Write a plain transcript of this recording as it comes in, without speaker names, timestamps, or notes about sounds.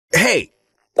Hey,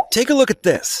 take a look at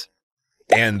this.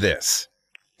 And this.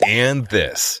 And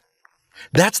this.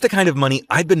 That's the kind of money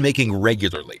I've been making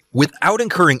regularly, without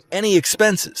incurring any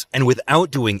expenses and without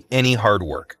doing any hard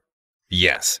work.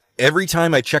 Yes, every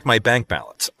time I check my bank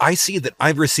balance, I see that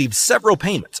I've received several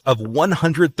payments of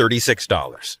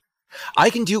 $136. I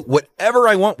can do whatever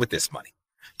I want with this money.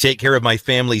 Take care of my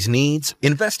family's needs,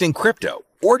 invest in crypto,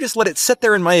 or just let it sit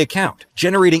there in my account,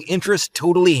 generating interest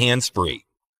totally hands-free.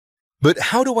 But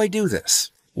how do I do this?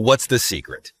 What's the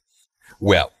secret?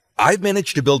 Well, I've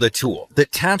managed to build a tool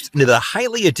that taps into the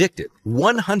highly addictive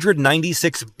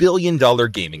 $196 billion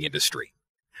gaming industry.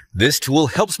 This tool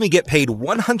helps me get paid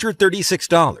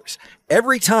 $136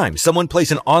 every time someone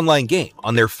plays an online game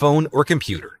on their phone or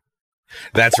computer.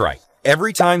 That's right.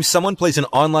 Every time someone plays an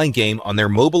online game on their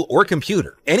mobile or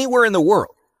computer anywhere in the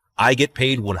world, I get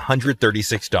paid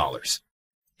 $136.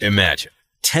 Imagine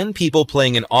 10 people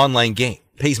playing an online game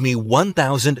pays me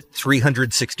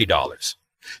 $1,360.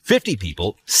 50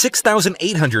 people,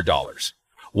 $6,800.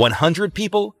 100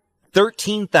 people,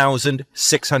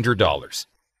 $13,600.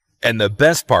 And the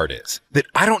best part is that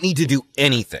I don't need to do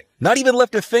anything, not even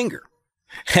lift a finger.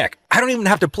 Heck, I don't even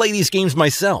have to play these games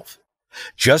myself.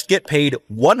 Just get paid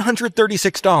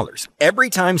 $136 every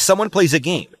time someone plays a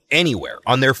game anywhere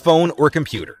on their phone or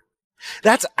computer.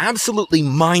 That's absolutely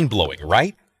mind-blowing,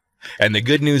 right? And the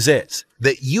good news is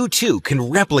that you too can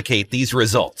replicate these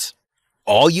results.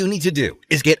 All you need to do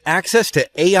is get access to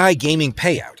AI Gaming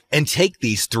Payout and take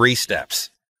these 3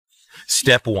 steps.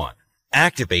 Step 1.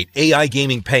 Activate AI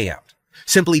Gaming Payout.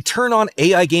 Simply turn on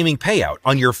AI Gaming Payout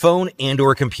on your phone and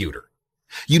or computer.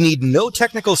 You need no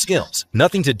technical skills,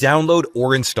 nothing to download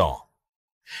or install.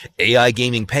 AI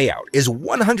Gaming Payout is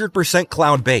 100%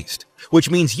 cloud-based,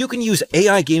 which means you can use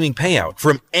AI Gaming Payout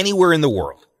from anywhere in the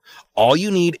world. All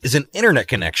you need is an internet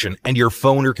connection and your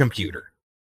phone or computer.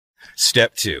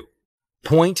 Step 2.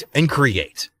 Point and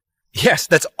create. Yes,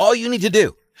 that's all you need to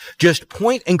do. Just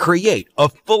point and create a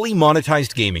fully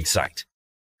monetized gaming site.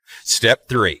 Step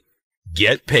 3.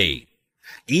 Get paid.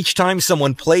 Each time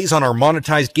someone plays on our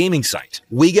monetized gaming site,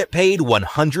 we get paid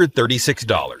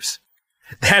 $136.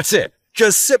 That's it.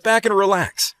 Just sit back and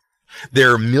relax.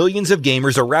 There are millions of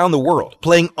gamers around the world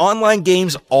playing online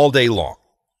games all day long,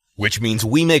 which means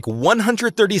we make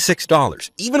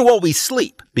 $136 even while we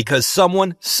sleep because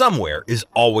someone somewhere is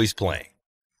always playing.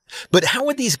 But how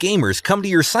would these gamers come to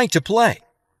your site to play?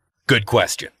 Good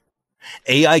question.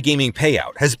 AI Gaming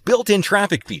Payout has built-in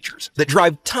traffic features that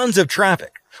drive tons of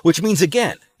traffic, which means,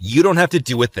 again, you don't have to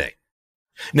do a thing.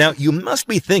 Now, you must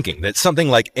be thinking that something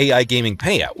like AI Gaming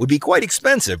Payout would be quite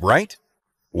expensive, right?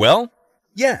 Well,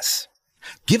 yes.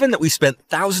 Given that we spent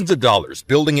thousands of dollars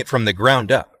building it from the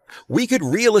ground up, we could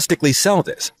realistically sell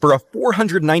this for a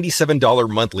 $497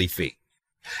 monthly fee.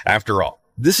 After all,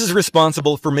 this is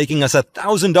responsible for making us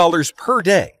 $1,000 per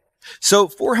day. So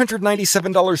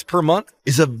 $497 per month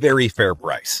is a very fair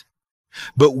price.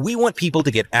 But we want people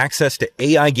to get access to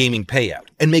AI Gaming Payout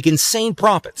and make insane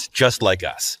profits just like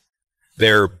us.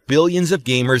 There are billions of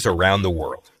gamers around the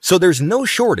world, so there's no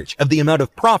shortage of the amount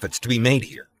of profits to be made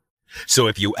here. So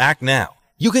if you act now,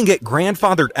 you can get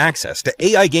grandfathered access to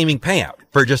AI Gaming Payout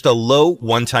for just a low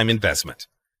one-time investment.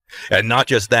 And not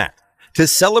just that. To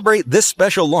celebrate this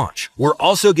special launch, we're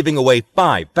also giving away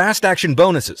 5 fast action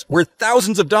bonuses worth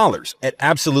thousands of dollars at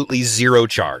absolutely zero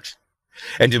charge.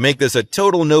 And to make this a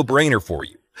total no-brainer for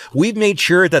you, we've made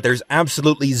sure that there's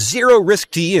absolutely zero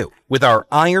risk to you with our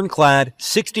ironclad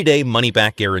 60-day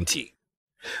money-back guarantee.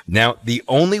 Now, the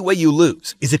only way you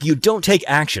lose is if you don't take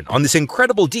action on this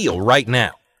incredible deal right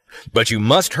now. But you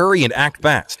must hurry and act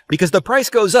fast because the price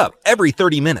goes up every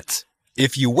 30 minutes.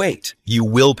 If you wait, you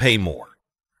will pay more.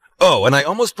 Oh, and I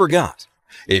almost forgot.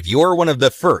 If you're one of the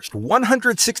first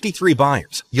 163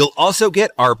 buyers, you'll also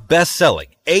get our best-selling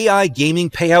AI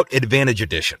Gaming Payout Advantage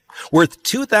Edition, worth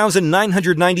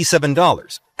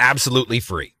 $2,997, absolutely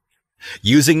free.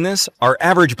 Using this, our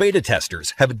average beta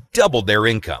testers have doubled their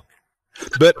income.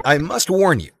 But I must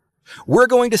warn you, we're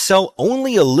going to sell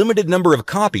only a limited number of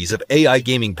copies of AI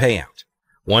Gaming Payout.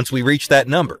 Once we reach that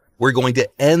number, we're going to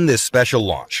end this special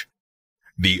launch.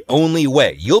 The only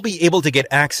way you'll be able to get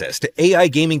access to AI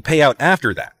Gaming Payout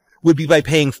after that would be by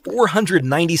paying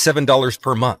 $497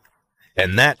 per month.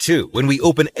 And that too, when we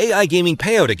open AI Gaming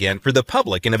Payout again for the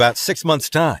public in about 6 months'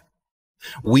 time.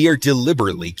 We are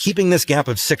deliberately keeping this gap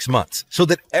of 6 months so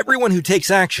that everyone who takes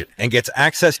action and gets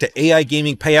access to AI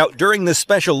Gaming Payout during this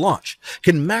special launch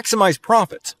can maximize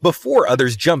profits before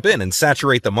others jump in and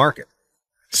saturate the market.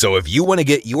 So if you want to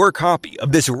get your copy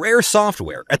of this rare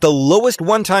software at the lowest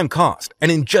one-time cost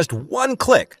and in just one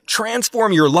click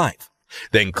transform your life,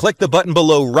 Then click the button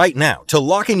below right now to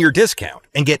lock in your discount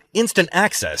and get instant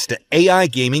access to AI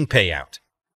Gaming Payout.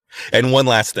 And one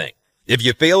last thing, if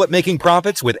you fail at making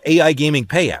profits with AI Gaming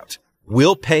Payout,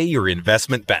 we'll pay your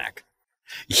investment back.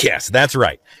 Yes, that's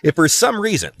right. If for some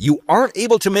reason you aren't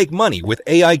able to make money with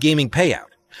AI Gaming Payout,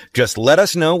 just let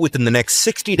us know within the next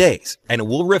 60 days and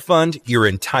we'll refund your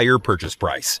entire purchase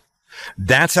price.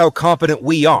 That's how confident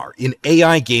we are in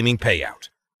AI Gaming Payout.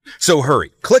 So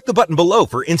hurry, click the button below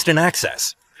for instant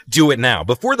access. Do it now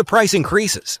before the price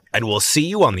increases, and we'll see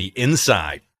you on the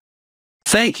inside.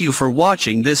 Thank you for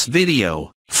watching this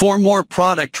video. For more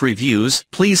product reviews,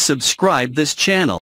 please subscribe this channel.